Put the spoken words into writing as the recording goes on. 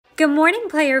Good morning,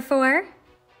 Player 4.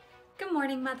 Good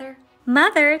morning, Mother.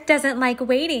 Mother doesn't like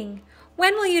waiting.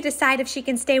 When will you decide if she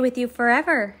can stay with you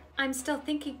forever? I'm still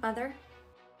thinking, Mother.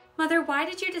 Mother, why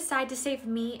did you decide to save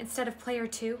me instead of Player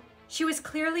 2? She was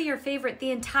clearly your favorite the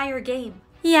entire game.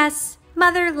 Yes,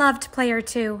 Mother loved Player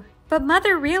 2. But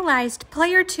Mother realized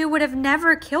Player 2 would have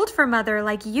never killed for Mother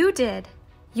like you did.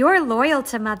 You're loyal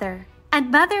to Mother, and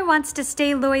Mother wants to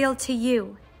stay loyal to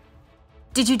you.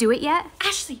 Did you do it yet?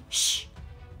 Ashley, shh!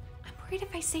 I'm worried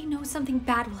if I say no, something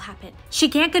bad will happen. She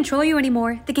can't control you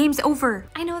anymore. The game's over.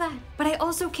 I know that, but I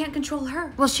also can't control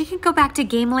her. Well, she can go back to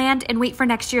Gameland and wait for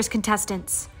next year's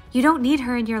contestants. You don't need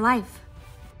her in your life.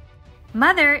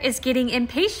 Mother is getting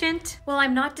impatient. Well,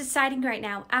 I'm not deciding right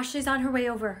now. Ashley's on her way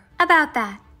over. About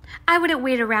that, I wouldn't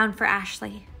wait around for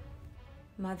Ashley.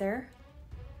 Mother,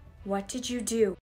 what did you do?